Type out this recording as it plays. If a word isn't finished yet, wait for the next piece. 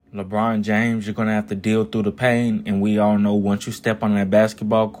LeBron James, you're going to have to deal through the pain. And we all know once you step on that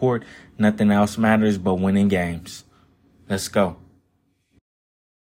basketball court, nothing else matters but winning games. Let's go.